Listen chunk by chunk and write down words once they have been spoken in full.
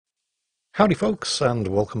Howdy folks, and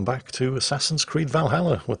welcome back to Assassin's Creed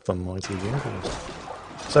Valhalla with the mighty Jingles.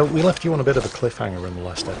 So we left you on a bit of a cliffhanger in the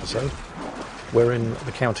last episode. We're in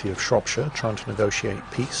the county of Shropshire trying to negotiate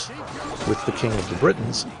peace with the King of the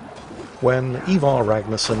Britons when Ivar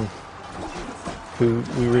Ragnarsson, who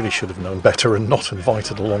we really should have known better and not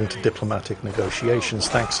invited along to diplomatic negotiations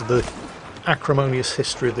thanks to the acrimonious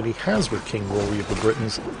history that he has with King Rory of the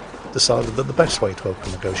Britons, decided that the best way to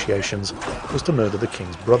open negotiations was to murder the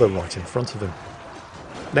king's brother right in front of him.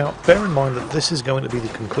 Now, bear in mind that this is going to be the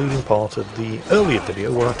concluding part of the earlier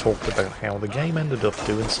video where I talked about how the game ended up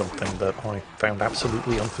doing something that I found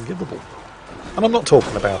absolutely unforgivable. And I'm not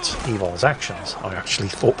talking about Ivar's actions, I actually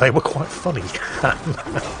thought they were quite funny.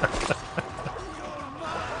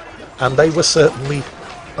 And they were certainly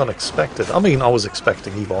unexpected. I mean, I was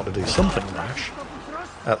expecting Ivar to do something rash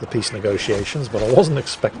at the peace negotiations, but I wasn't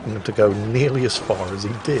expecting him to go nearly as far as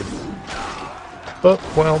he did. But,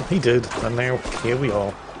 well, he did, and now here we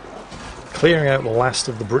are, clearing out the last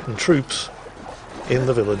of the Briton troops in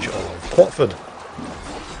the village of Quatford,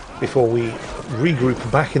 before we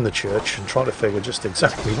regroup back in the church and try to figure just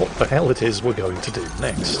exactly what the hell it is we're going to do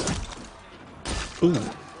next.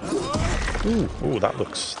 Ooh, that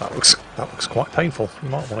looks quite painful. You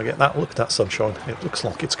might want to get that looked at, Sunshine. It looks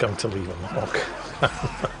like it's going to leave a mark.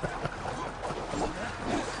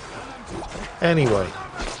 Anyway,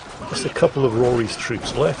 just a couple of Rory's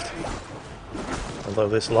troops left, although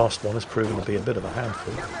this last one has proven to be a bit of a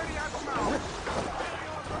handful.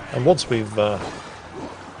 And once we've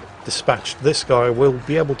dispatched this guy, we'll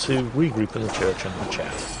be able to regroup in the church and have a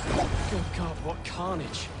chat. Good God, what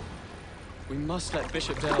carnage! We must let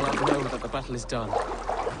Bishop Dale know that the battle is done.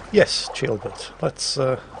 Yes, Chilbert. Let's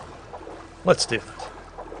do that.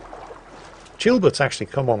 Chilbert's actually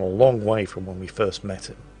come on a long way from when we first met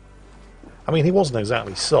him. I mean, he wasn't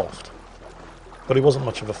exactly soft, but he wasn't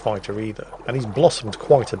much of a fighter either, and he's blossomed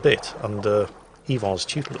quite a bit under Ivar's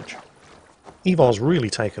tutelage. Ivar's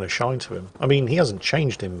really taken a shine to him. I mean, he hasn't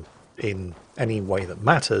changed him in any way that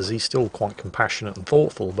matters. He's still quite compassionate and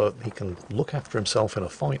thoughtful, but he can look after himself in a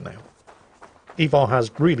fight now. Ivar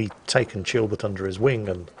has really taken Chilbert under his wing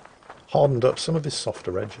and hardened up some of his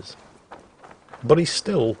softer edges. But he's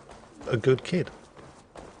still a good kid.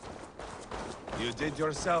 You did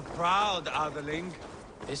yourself proud, Adeling.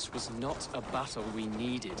 This was not a battle we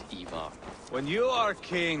needed, Ivar. When you are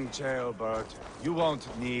king, Jailbird, you won't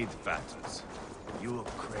need battles. You will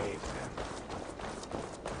crave them.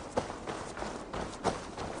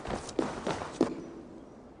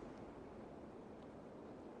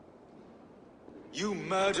 You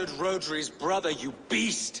murdered Rodri's brother, you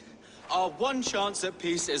beast! Our one chance at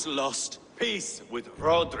peace is lost. Peace with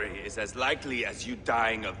Rodri is as likely as you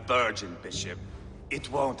dying a virgin, Bishop.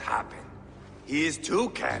 It won't happen. He is too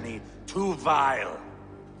canny, too vile.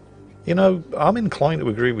 You know, I'm inclined to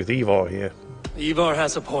agree with Ivar here. Ivar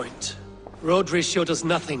has a point. Rodri showed us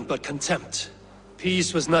nothing but contempt.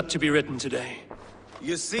 Peace was not to be written today.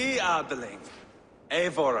 You see, Adeling,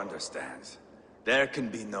 Eivor understands. There can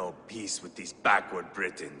be no peace with these backward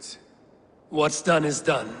Britons. What's done is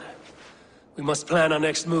done. We must plan our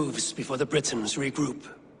next moves before the Britons regroup.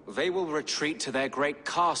 They will retreat to their great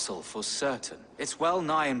castle for certain. It's well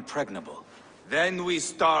nigh impregnable. Then we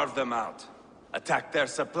starve them out. Attack their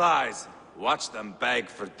supplies. Watch them beg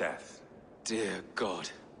for death. Dear God.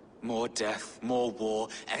 More death, more war,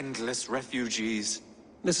 endless refugees.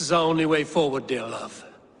 This is our only way forward, dear love.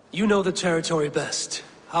 You know the territory best.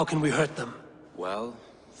 How can we hurt them? Well,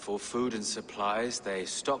 for food and supplies, they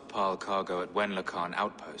stockpile cargo at Wenlacan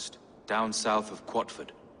outpost, down south of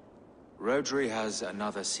Quatford. Rodri has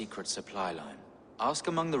another secret supply line. Ask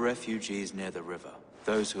among the refugees near the river,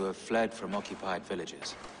 those who have fled from occupied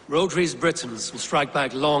villages. Rodri's Britons will strike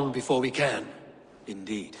back long before we can.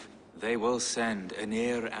 Indeed. They will send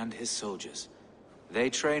Aenir and his soldiers. They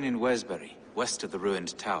train in Wesbury, west of the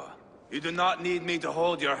ruined tower. You do not need me to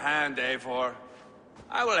hold your hand, Eivor.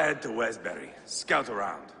 I will head to Wesbury, scout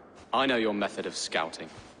around. I know your method of scouting.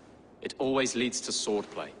 It always leads to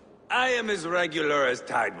swordplay. I am as regular as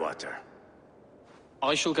Tidewater.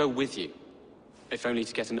 I shall go with you, if only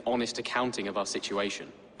to get an honest accounting of our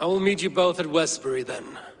situation. I will meet you both at Westbury then,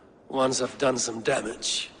 once I've done some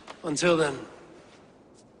damage. Until then...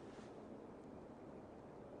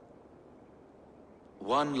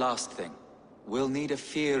 One last thing. We'll need a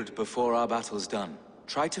feared before our battle's done.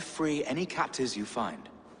 Try to free any captives you find.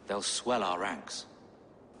 They'll swell our ranks.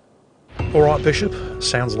 Alright, Bishop,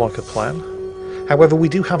 sounds like a plan. However, we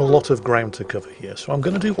do have a lot of ground to cover here, so I'm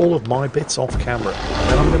going to do all of my bits off camera, and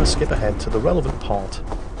then I'm going to skip ahead to the relevant part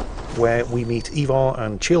where we meet Ivar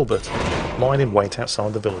and Chilbert lying in wait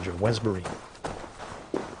outside the village of Wesbury.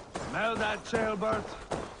 smell that, jailbird?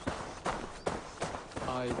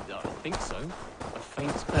 I think so. A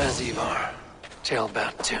faint smell. There's Ivar.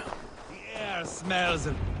 Tailbat too. The air smells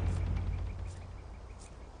of...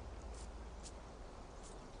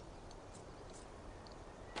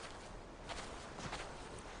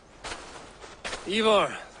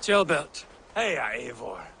 Ivar, tailbat. Hey,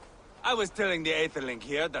 Eivor. I was telling the Aetherling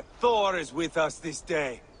here that Thor is with us this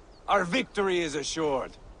day. Our victory is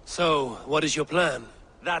assured. So, what is your plan?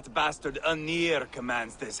 That bastard Anir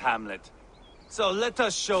commands this hamlet. So let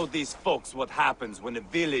us show these folks what happens when a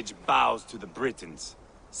village bows to the Britons.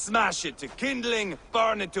 Smash it to kindling,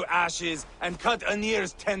 burn it to ashes, and cut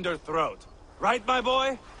Anir's tender throat. Right, my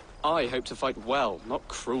boy? I hope to fight well, not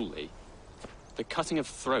cruelly. The cutting of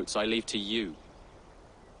throats I leave to you.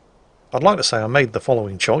 I'd like to say I made the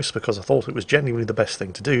following choice because I thought it was genuinely the best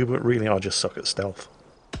thing to do, but really I just suck at stealth.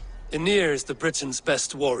 Enir is the Britain's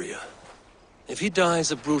best warrior. If he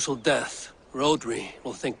dies a brutal death, Rodri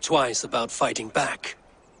will think twice about fighting back.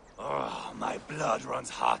 Oh, my blood runs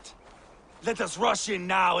hot. Let us rush in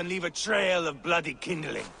now and leave a trail of bloody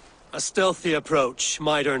kindling. A stealthy approach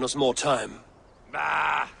might earn us more time.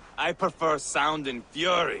 Ah, I prefer sound and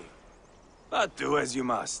fury. But do as you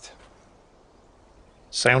must.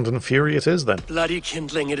 Sound and fury it is then. Bloody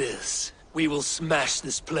kindling it is. We will smash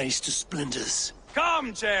this place to splinters.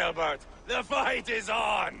 Come, Jailbert! The fight is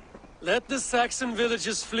on! Let the Saxon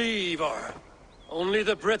villages flee, Ivar. Only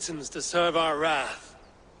the Britons deserve our wrath.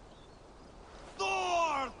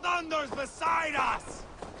 Thor thunders beside us!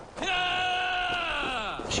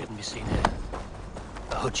 Shouldn't be seen here.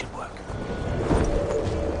 The hood should work.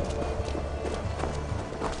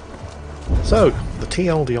 So, the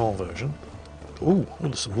TLDR version. Ooh,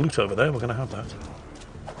 there's some loot over there, we're going to have that.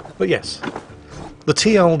 But yes, the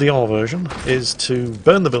TLDR version is to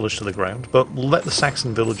burn the village to the ground, but let the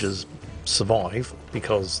Saxon villagers survive,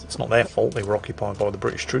 because it's not their fault, they were occupied by the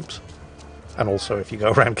British troops. And also, if you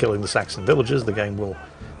go around killing the Saxon villagers, the game will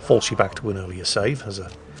force you back to an earlier save, as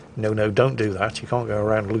a no, don't do that. You can't go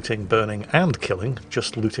around looting, burning and killing,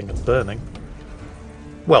 just looting and burning.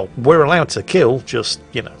 Well, we're allowed to kill, just,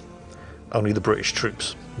 you know, only the British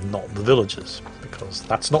troops, not the villagers, because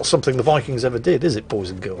that's not something the Vikings ever did, is it,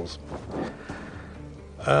 boys and girls?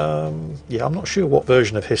 Yeah, I'm not sure what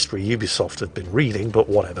version of history Ubisoft had been reading, but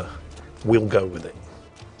whatever. We'll go with it.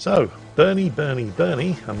 So, Bernie, and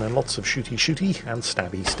then lots of shooty and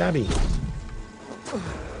stabby.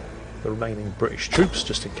 The remaining British troops,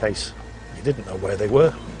 just in case you didn't know where they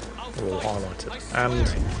were, are all highlighted.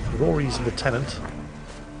 And Rory's lieutenant,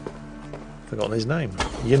 forgotten his name,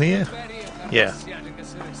 Ynir? Yeah,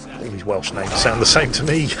 all these Welsh names sound the same to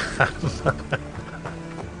me.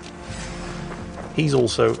 He's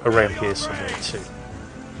also around here somewhere too.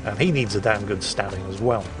 And he needs a damn good stabbing as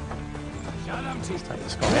well. Let's take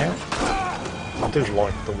this guy out. I do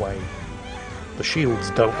like the way the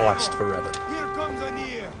shields don't last forever.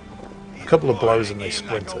 A couple of blows and they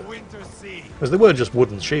splinter. Because they were just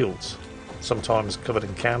wooden shields, sometimes covered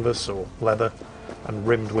in canvas or leather and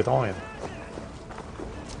rimmed with iron.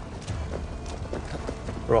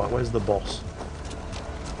 Right, where's the boss?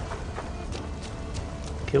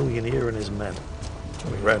 Kill Ynir and his men. Oh,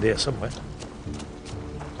 he's around here somewhere.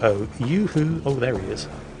 Oh, you who... Oh, there he is.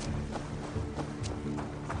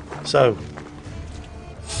 So,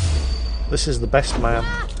 this is the best man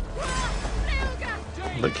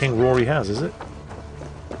that King Rory has, is it?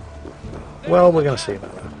 Well, we're going to see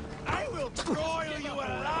about that. I will broil you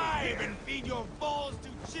alive and feed your balls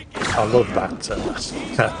to chickens. I love that,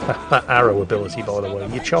 that arrow ability, by the way.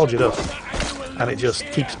 You charge it up, and it just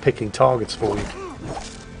keeps picking targets for you.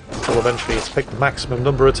 Until eventually it's picked the maximum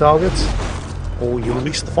number of targets, or you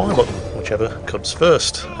release the fire button, whichever comes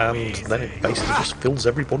first, and then it basically just fills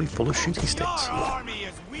everybody full of shooty sticks.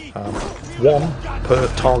 One per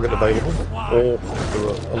target available, or if there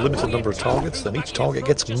are a limited number of targets, then each target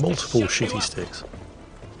gets multiple shooty sticks.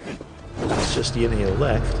 It's just Ynir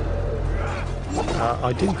left.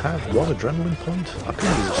 I do have one adrenaline point. I could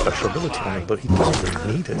use a special ability on him, but he doesn't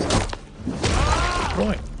really need it.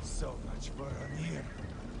 Right. So much for Anir.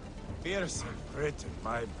 Fearsome Britain,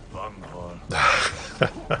 my bunghole.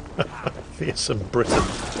 Fearsome Britain,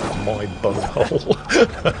 my bunghole.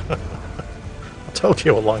 I told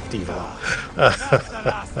you I liked Ivar. That's the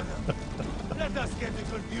last of them. Let us get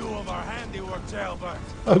a good view of our handiwork, Jailbert.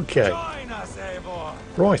 Okay. Join us, Eivor.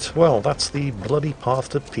 Right, well, that's the bloody path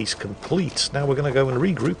to peace complete. Now we're going to go and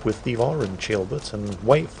regroup with Ivar and Chilbert and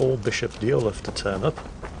wait for Bishop Diolaf to turn up.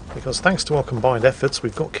 Because thanks to our combined efforts,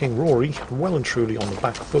 we've got King Rory well and truly on the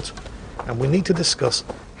back foot. And we need to discuss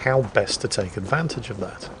how best to take advantage of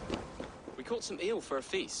that. We caught some eel for a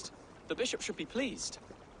feast. The bishop should be pleased.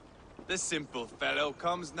 The simple fellow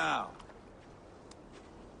comes now.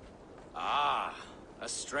 Ah, a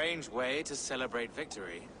strange way to celebrate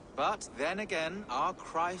victory. But then again, our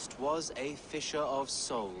Christ was a fisher of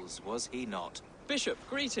souls, was he not? Bishop,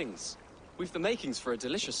 greetings. We've the makings for a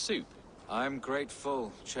delicious soup. I'm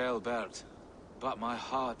grateful, Ceolbert, but my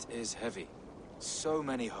heart is heavy. So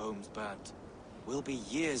many homes burnt. We'll be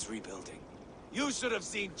years rebuilding. You should have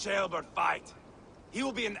seen Ceolbert fight. He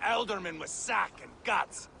will be an alderman with sack and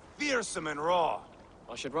guts, fearsome and raw.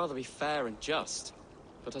 I should rather be fair and just,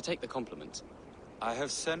 but I take the compliment. I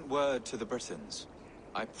have sent word to the Britons.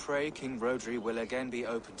 I pray King Rodri will again be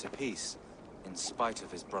open to peace, in spite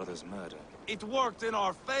of his brother's murder. It worked in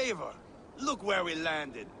our favor. Look where we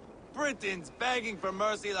landed. Britons begging for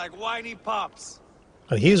mercy like whiny pups.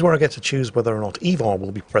 And here's where I get to choose whether or not Ivar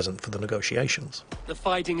will be present for the negotiations. The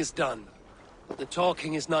fighting is done. The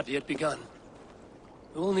talking is not yet begun.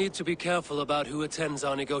 We'll need to be careful about who attends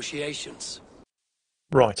our negotiations.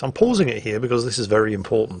 Right, I'm pausing it here because this is very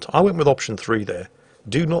important. I went with option 3 there.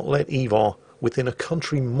 Do not let Ivar within a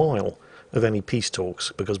country mile of any peace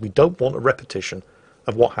talks, because we don't want a repetition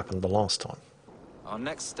of what happened the last time. Our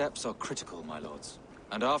next steps are critical, my lords.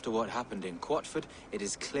 And after what happened in Quatford, it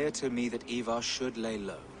is clear to me that Ivar should lay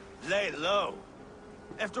low. Lay low?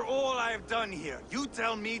 After all I have done here, you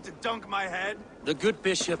tell me to dunk my head? The good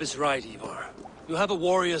bishop is right, Ivar. You have a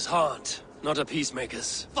warrior's heart, not a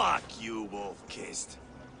peacemaker's. Fuck you, wolf-kissed.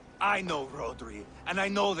 I know Rodri, and I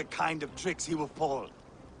know the kind of tricks he will pull.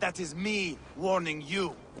 That is me warning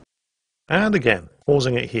you. And again,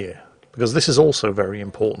 pausing it here, because this is also very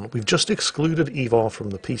important. We've just excluded Ivar from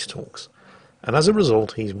the peace talks. And as a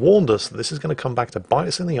result, he's warned us that this is going to come back to bite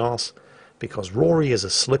us in the arse, because Rory is a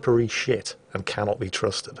slippery shit and cannot be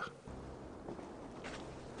trusted.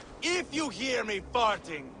 If you hear me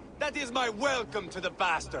farting, that is my welcome to the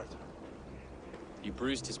bastard. You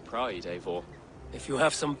bruised his pride, Eivor. If you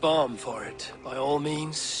have some balm for it, by all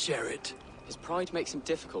means, share it. His pride makes him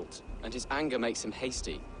difficult, and his anger makes him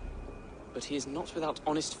hasty. But he is not without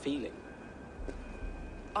honest feeling.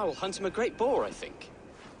 I will hunt him a great boar, I think.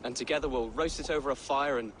 And together we'll roast it over a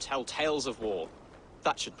fire and tell tales of war.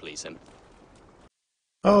 That should please him.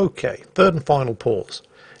 Okay, third and final pause.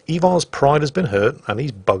 Ivar's pride has been hurt and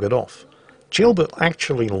he's buggered off. Ceolbert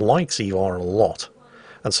actually likes Ivar a lot,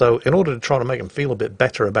 and so in order to try to make him feel a bit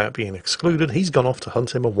better about being excluded, he's gone off to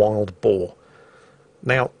hunt him a wild boar.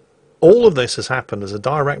 Now, all of this has happened as a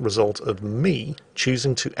direct result of me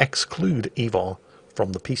choosing to exclude Ivar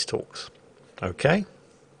from the peace talks. Okay?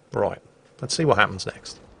 Right, let's see what happens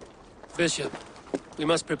next. Bishop, we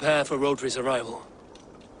must prepare for Rodri's arrival.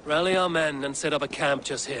 Rally our men and set up a camp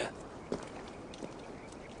just here.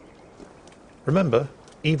 Remember,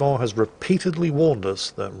 Ivar has repeatedly warned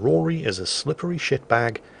us that Rory is a slippery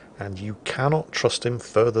shitbag and you cannot trust him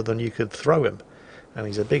further than you could throw him. And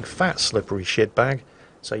he's a big fat slippery shitbag,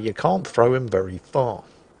 so you can't throw him very far.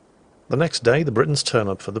 The next day the Britons turn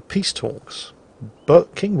up for the peace talks,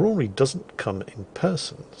 but King Rory doesn't come in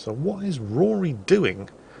person. So what is Rory doing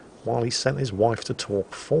while he sent his wife to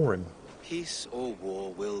talk for him? Peace or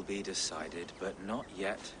war will be decided, but not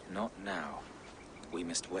yet, not now. We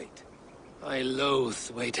must wait. I loathe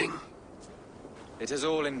waiting. It is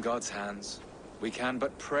all in God's hands. We can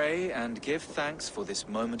but pray and give thanks for this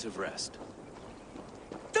moment of rest.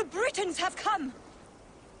 The Britons have come!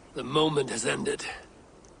 The moment has ended.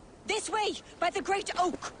 This way, by the great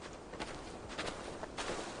oak!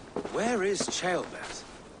 Where is Ceolbert?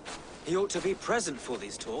 He ought to be present for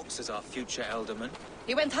these talks as our future elderman.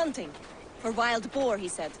 He went hunting. For wild boar, he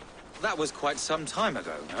said. That was quite some time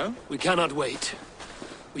ago, no? We cannot wait.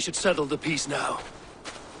 We should settle the peace now.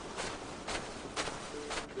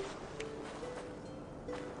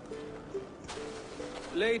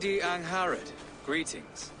 Lady Angharad,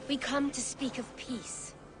 greetings. We come to speak of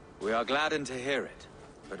peace. We are gladdened to hear it.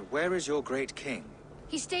 But where is your great king?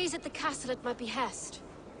 He stays at the castle at my behest.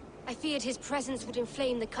 I feared his presence would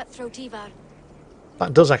inflame the cutthroat Ivar.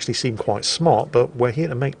 That does actually seem quite smart, but we're here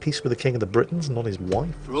to make peace with the King of the Britons, not his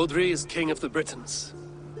wife. Rodri is king of the Britons.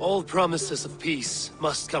 All promises of peace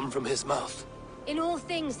must come from his mouth. In all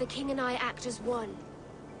things, the king and I act as one.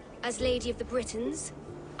 As Lady of the Britons,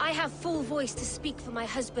 I have full voice to speak for my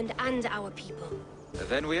husband and our people.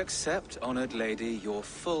 Then we accept, honored lady, your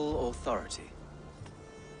full authority.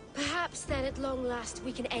 Perhaps then at long last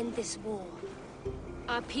we can end this war.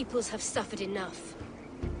 Our peoples have suffered enough.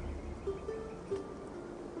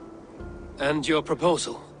 And your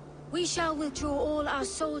proposal? We shall withdraw all our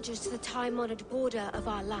soldiers to the time-honored border of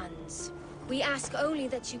our lands. We ask only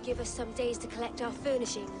that you give us some days to collect our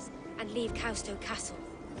furnishings and leave Causto Castle.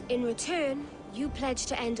 In return, You pledge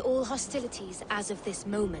to end all hostilities as of this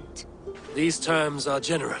moment. These terms are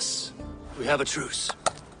generous. We have a truce.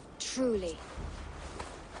 Truly.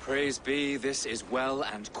 Praise be, this is well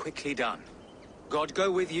and quickly done. God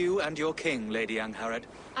go with you and your king, Lady Angharad.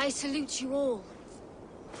 I salute you all.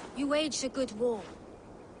 You waged a good war.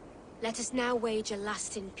 Let us now wage a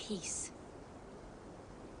lasting peace.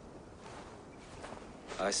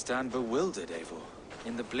 I stand bewildered, Eivor.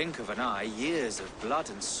 In the blink of an eye, years of blood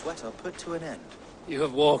and sweat are put to an end. You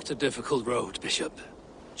have walked a difficult road, Bishop.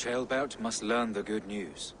 Ceolbert must learn the good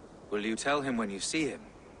news. Will you tell him when you see him?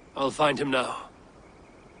 I'll find him now.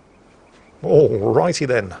 Alrighty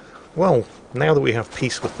then. Well, now that we have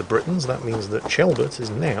peace with the Britons, that means that Ceolbert is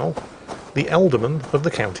now the Ealdorman of the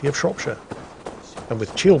county of Shropshire. And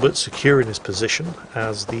with Ceolbert securing his position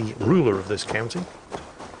as the ruler of this county,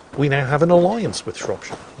 we now have an alliance with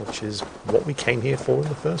Shropshire, which is what we came here for in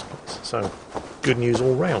the first place. So, good news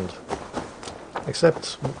all round.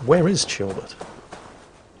 Except, where is Ceolbert?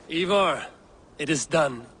 Ivar, it is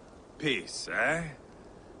done. Peace, eh?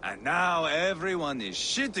 And now everyone is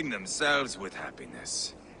shitting themselves with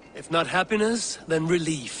happiness. If not happiness, then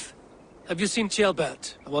relief. Have you seen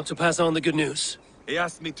Ceolbert? I want to pass on the good news. He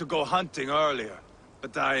asked me to go hunting earlier,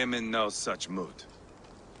 but I am in no such mood.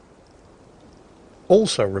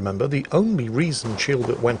 Also remember, the only reason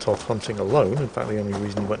Ceolbert went off hunting alone, in fact the only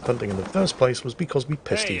reason he went hunting in the first place, was because we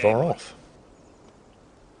pissed Ivar off.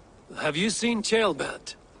 Have you seen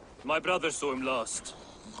Ceolbert? My brother saw him last.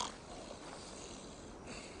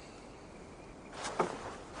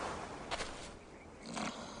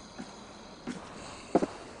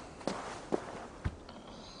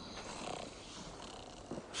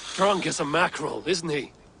 Drunk as a mackerel, isn't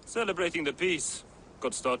he? Celebrating the peace.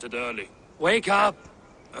 Got started early. Wake up!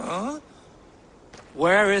 Huh?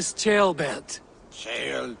 Where is Ceolbert?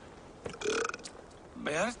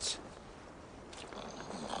 Bert?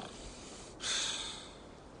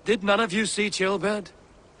 Did none of you see Ceolbert?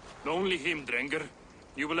 Only him, Drenger.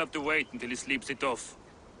 You will have to wait until he sleeps it off.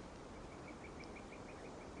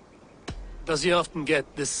 Does he often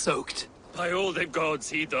get this soaked? By all the gods,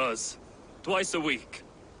 he does. Twice a week.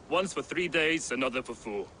 Once for 3 days, another for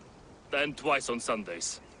 4. Then twice on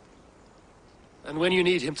Sundays. And when you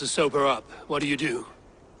need him to sober up, what do you do?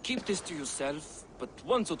 Keep this to yourself, but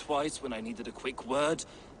once or twice when I needed a quick word,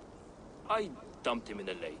 I dumped him in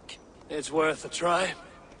a lake. It's worth a try.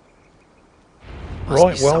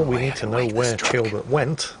 Right, well, we need to know where Ceolbert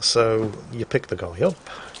went, so you pick the guy up,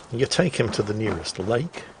 you take him to the nearest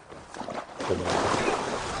lake.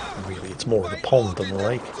 Although, really, it's more of a pond than a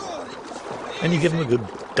lake. And you give him a good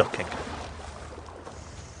ducking.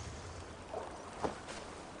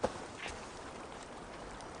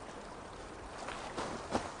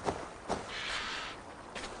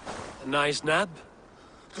 A nice nab?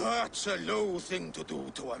 That's a low thing to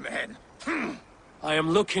do to a man. I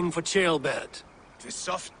am looking for Ceolbert. The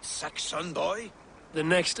soft Saxon boy? The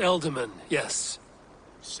next Ealdorman, yes.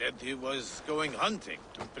 Said he was going hunting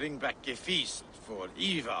to bring back a feast for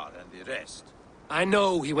Ivar and the rest. I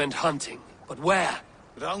know he went hunting, but where?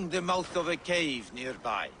 Round the mouth of a cave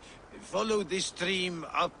nearby. Follow the stream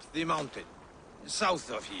up the mountain.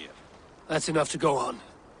 South of here. That's enough to go on.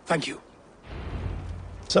 Thank you.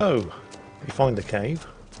 So, we find a cave,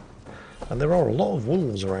 and there are a lot of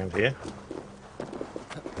wolves around here.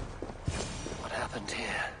 What happened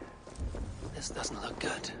here? This doesn't look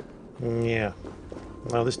good. Yeah.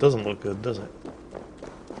 No, this doesn't look good, does it?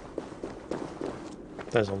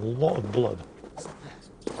 There's a lot of blood.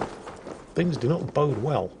 Things do not bode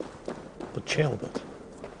well for Ceolbert.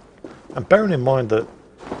 And bearing in mind that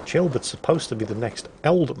Ceolbert's supposed to be the next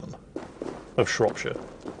Ealdorman of Shropshire,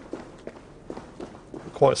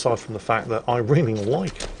 quite aside from the fact that I really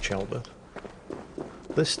like Ceolbert,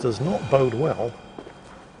 this does not bode well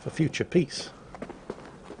for future peace.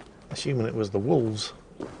 Assuming it was the wolves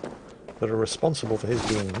that are responsible for his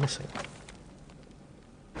being missing.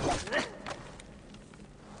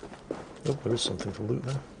 Oh, there is something to loot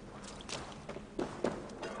there.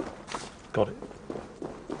 Got it.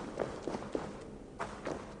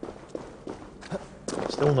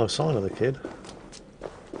 Still no sign of the kid.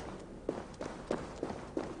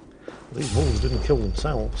 These wolves didn't kill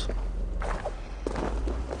themselves.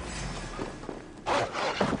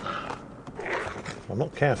 If I'm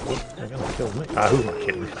not careful, they're going to kill me. Ah, who am I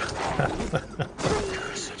kidding?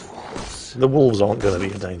 The wolves aren't going to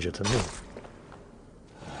be a danger to me.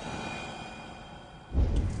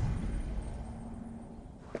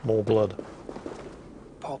 More blood.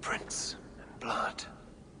 Paw prints and blood.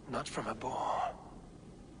 Not from a boar.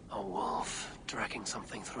 A wolf dragging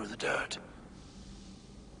something through the dirt.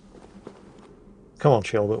 Come on,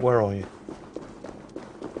 Ceolbert, where are you?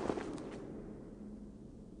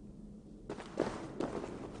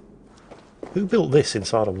 Who built this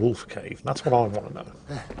inside a wolf cave? That's what I want to know.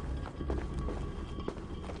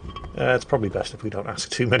 It's probably best if we don't ask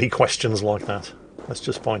too many questions like that. Let's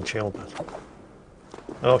just find Chilbert.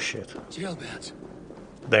 Oh shit. Chilbert.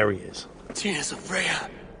 There he is. Tears of Freya.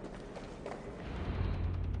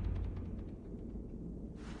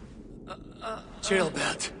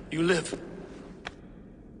 Chilbert, you live.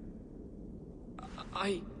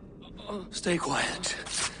 Stay quiet.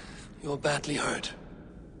 You're badly hurt.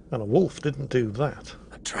 And a wolf didn't do that.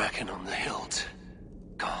 A dragon on the hilt.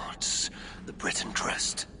 Gods, the Briton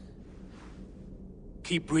crest.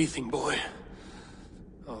 Keep breathing, boy.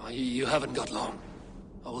 Oh, you haven't got long.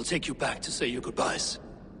 I will take you back to say your goodbyes.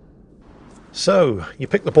 So, you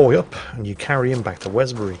pick the boy up and you carry him back to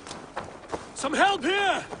Westbury. Some help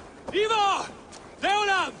here! Ivar!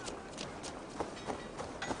 Leonard!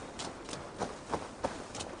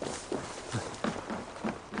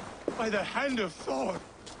 By the hand of Thor!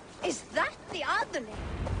 Is that the Adlerling?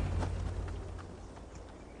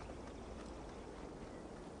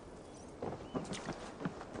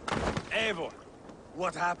 Eivor,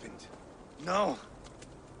 what happened? No.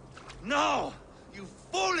 No! You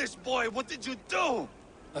foolish boy, what did you do?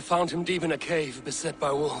 I found him deep in a cave, beset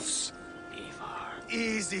by wolves. Ivar.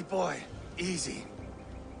 Easy, boy. Easy.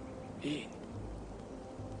 Ivar.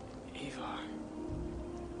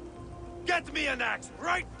 Get me an axe,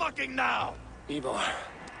 right fucking now! Ivar.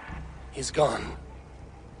 He's gone.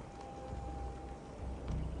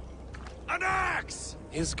 An axe!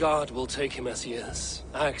 His god will take him as he is,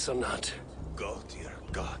 axe or not. Go to your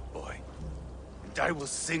god, boy. And I will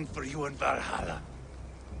sing for you in Valhalla.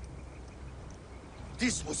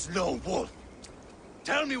 This was no wolf.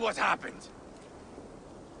 Tell me what happened.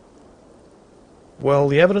 Well,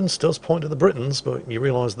 the evidence does point to the Britons, but you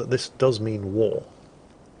realise that this does mean war.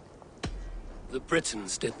 The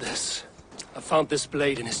Britons did this. I found this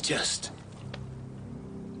blade in his chest.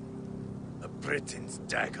 A Briton's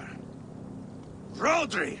dagger.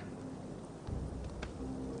 Rodri!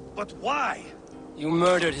 But why? You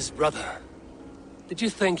murdered his brother. Did you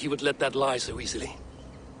think he would let that lie so easily?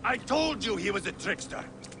 I told you he was a trickster.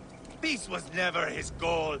 Peace was never his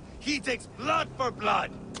goal. He takes blood for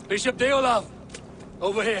blood. Bishop Deolav!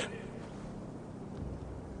 Over here.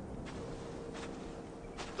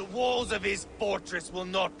 The walls of his fortress will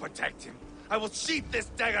not protect him. I will sheath this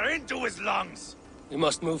dagger into his lungs. We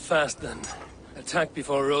must move fast then. Attack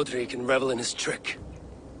before Rodri can revel in his trick.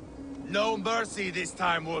 No mercy this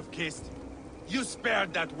time, Wolf-Kissed. You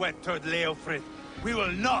spared that wet turd Leofrid. We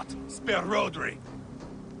will not spare Rodri.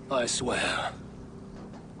 I swear.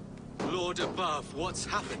 Lord above, what's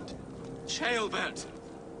happened? Chilbert!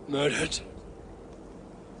 Murdered.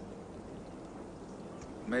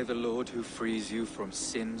 May the Lord who frees you from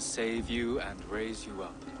sin save you and raise you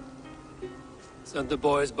up. Sent the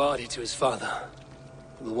boy's body to his father.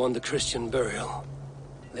 Will want the Christian burial.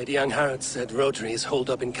 Lady Angharad said Rodri is holed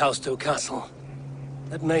up in Kausto Castle.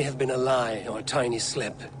 That may have been a lie or a tiny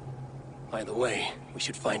slip. Either way, we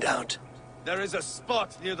should find out. There is a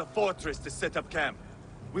spot near the fortress to set up camp.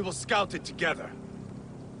 We will scout it together.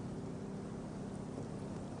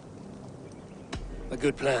 A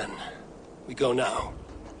good plan. We go now.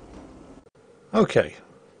 Okay.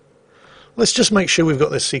 Let's just make sure we've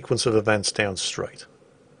got this sequence of events down straight.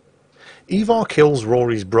 Ivar kills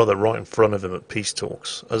Rory's brother right in front of him at peace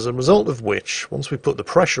talks, as a result of which, once we put the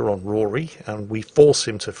pressure on Rory and we force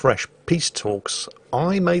him to fresh peace talks,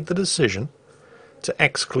 I made the decision to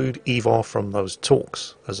exclude Ivar from those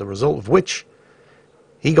talks, as a result of which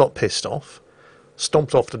he got pissed off,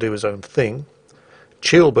 stomped off to do his own thing.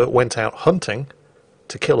 Chilbert went out hunting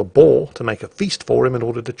to kill a boar to make a feast for him in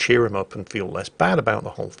order to cheer him up and feel less bad about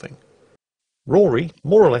the whole thing. Rory,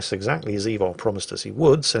 more or less exactly as Ivar promised us he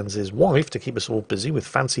would, sends his wife to keep us all busy with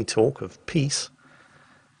fancy talk of peace,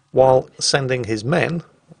 while sending his men,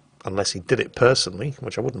 unless he did it personally,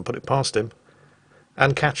 which I wouldn't put it past him,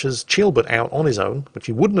 and catches Chilbert out on his own, which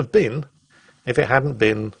he wouldn't have been if it hadn't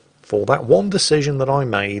been for that one decision that I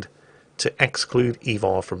made to exclude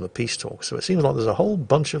Ivar from the peace talk. So it seems like there's a whole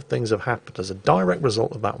bunch of things have happened as a direct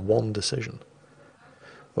result of that one decision.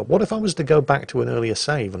 But what if I was to go back to an earlier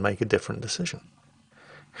save and make a different decision?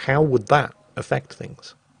 How would that affect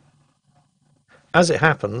things? As it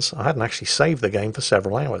happens, I hadn't actually saved the game for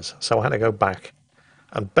several hours, so I had to go back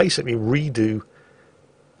and basically redo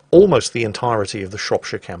almost the entirety of the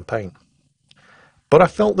Shropshire campaign. But I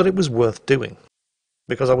felt that it was worth doing,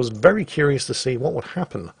 because I was very curious to see what would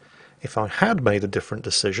happen if I had made a different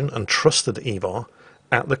decision and trusted Ivar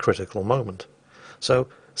at the critical moment. So,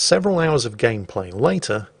 several hours of gameplay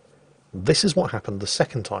later, this is what happened the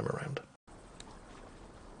second time around.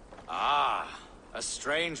 Ah, a A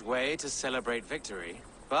strange way to celebrate victory.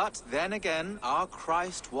 But then again, our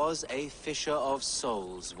Christ was a fisher of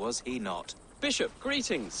souls, was he not? Bishop,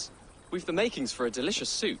 greetings. We've the makings for a delicious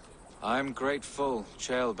soup. I'm grateful,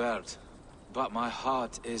 Chaelbert, but my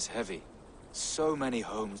heart is heavy. So many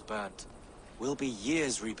homes burnt. We'll be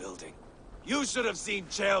years rebuilding. You should have seen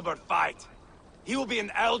Chaelbert fight. He will be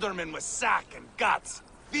an alderman with sack and guts,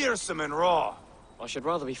 fearsome and raw. I should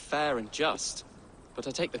rather be fair and just, but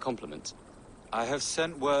I take the compliment. I have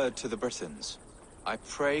sent word to the Britons. I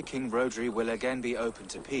pray King Rodri will again be open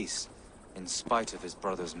to peace, in spite of his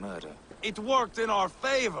brother's murder. It worked in our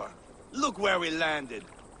favor. Look where we landed.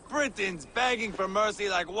 Britons begging for mercy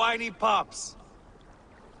like whiny pups.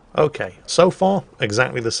 Okay, so far,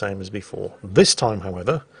 exactly the same as before. This time,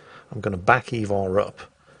 however, I'm going to back Ivar up,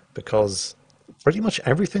 because pretty much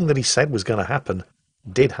everything that he said was going to happen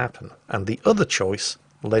did happen, and the other choice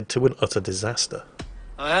led to an utter disaster.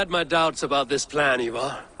 I had my doubts about this plan,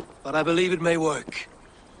 Ivar, but I believe it may work.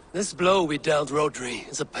 This blow we dealt Rodri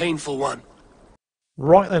is a painful one.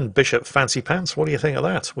 Right then, Bishop Fancy Pants, what do you think of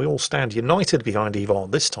that? We all stand united behind Ivar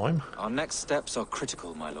this time. Our next steps are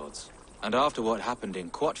critical, my lords. And after what happened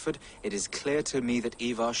in Quatford, it is clear to me that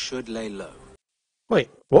Ivar should lay low.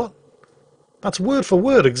 Wait, what? That's word for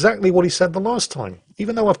word exactly what he said the last time,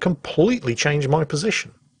 even though I've completely changed my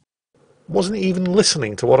position. Wasn't even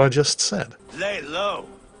listening to what I just said. Lay low.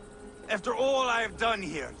 After all I have done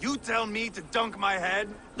here, you tell me to dunk my head?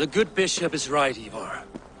 The good bishop is right, Ivar.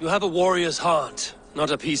 You have a warrior's heart,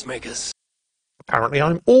 not a peacemaker's. Apparently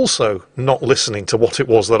I'm also not listening to what it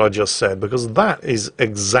was that I just said, because that is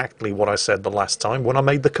exactly what I said the last time when I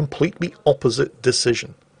made the completely opposite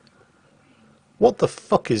decision. What the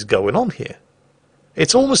fuck is going on here?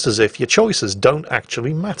 It's almost as if your choices don't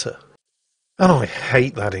actually matter. And I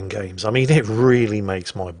hate that in games. I mean, it really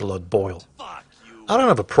makes my blood boil. I don't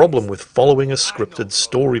have a problem with following a scripted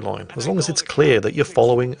storyline, as long as it's clear that you're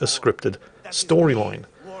following a scripted storyline.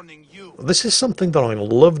 This is something that I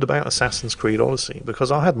loved about Assassin's Creed Odyssey,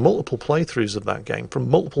 because I had multiple playthroughs of that game from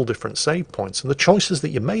multiple different save points, and the choices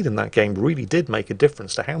that you made in that game really did make a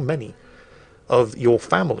difference to how many of your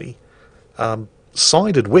family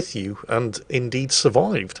sided with you and indeed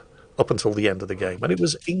survived up until the end of the game. And it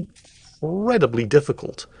was incredibly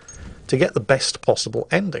difficult to get the best possible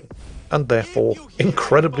ending, and therefore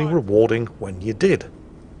incredibly rewarding when you did.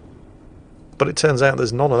 But it turns out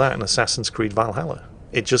there's none of that in Assassin's Creed Valhalla.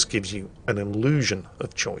 It just gives you an illusion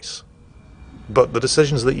of choice. But the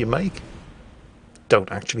decisions that you make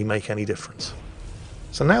don't actually make any difference.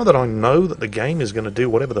 So now that I know that the game is going to do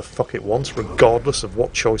whatever the fuck it wants, regardless of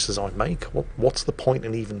what choices I make, what's the point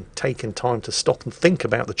in even taking time to stop and think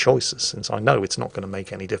about the choices, since I know it's not going to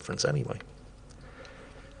make any difference anyway?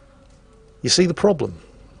 You see the problem?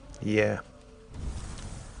 Yeah.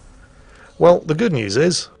 Well, the good news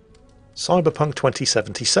is Cyberpunk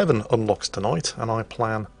 2077 unlocks tonight, and I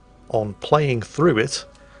plan on playing through it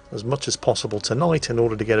as much as possible tonight in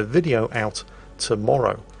order to get a video out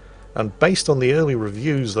tomorrow. And based on the early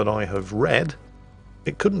reviews that I have read,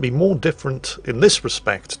 it couldn't be more different in this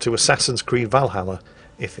respect to Assassin's Creed Valhalla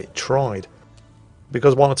if it tried.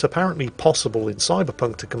 Because while it's apparently possible in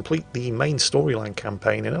Cyberpunk to complete the main storyline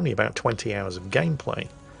campaign in only about 20 hours of gameplay,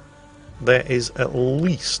 there is at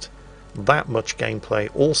least that much gameplay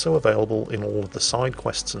also available in all of the side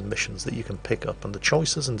quests and missions that you can pick up, and the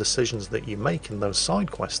choices and decisions that you make in those side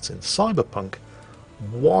quests in Cyberpunk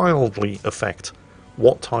wildly affect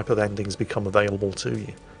what type of endings become available to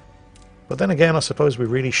you. But then again, I suppose we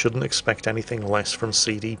really shouldn't expect anything less from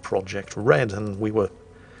CD Projekt Red, and we were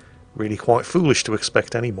really quite foolish to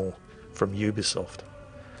expect any more from Ubisoft.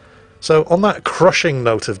 So on that crushing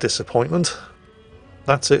note of disappointment,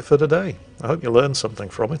 that's it for today. I hope you learned something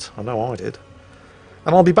from it. I know I did.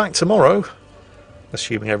 And I'll be back tomorrow,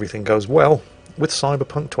 assuming everything goes well, with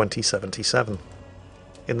Cyberpunk 2077.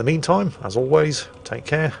 In the meantime, as always, take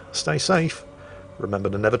care, stay safe, remember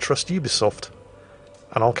to never trust Ubisoft,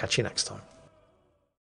 and I'll catch you next time.